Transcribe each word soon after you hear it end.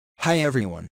Hi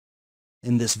everyone.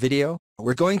 In this video,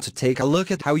 we're going to take a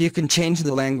look at how you can change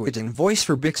the language and voice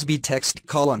for Bixby Text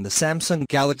Call on the Samsung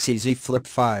Galaxy Z Flip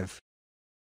 5.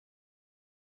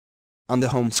 On the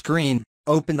home screen,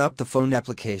 open up the phone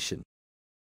application.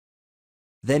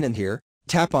 Then in here,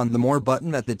 tap on the More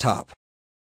button at the top.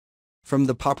 From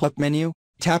the pop-up menu,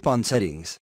 tap on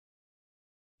Settings.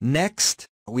 Next,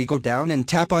 we go down and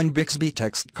tap on Bixby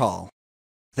Text Call.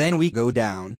 Then we go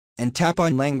down and tap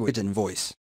on Language and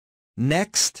Voice.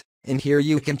 Next, in here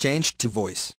you can change to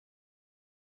voice.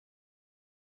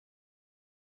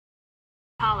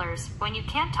 Callers, when you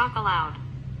can't talk aloud.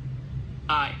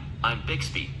 Hi, I'm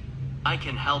Bixby. I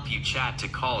can help you chat to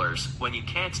callers when you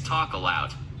can't talk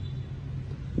aloud.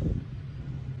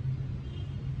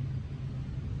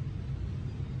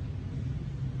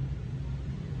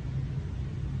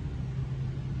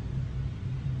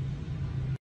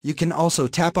 You can also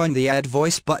tap on the Add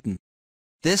Voice button.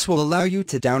 This will allow you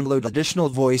to download additional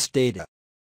voice data.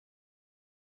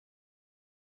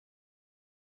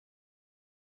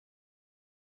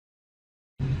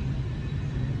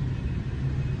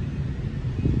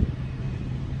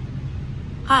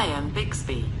 Hi, I'm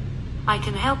Bixby. I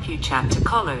can help you chat to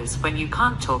callers when you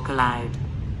can't talk aloud.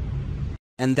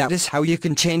 And that is how you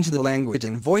can change the language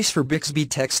and voice for Bixby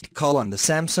Text Call on the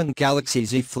Samsung Galaxy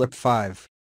Z Flip 5.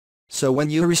 So when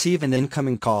you receive an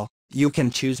incoming call, you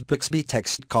can choose Bixby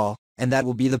Text Call, and that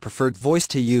will be the preferred voice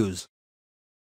to use.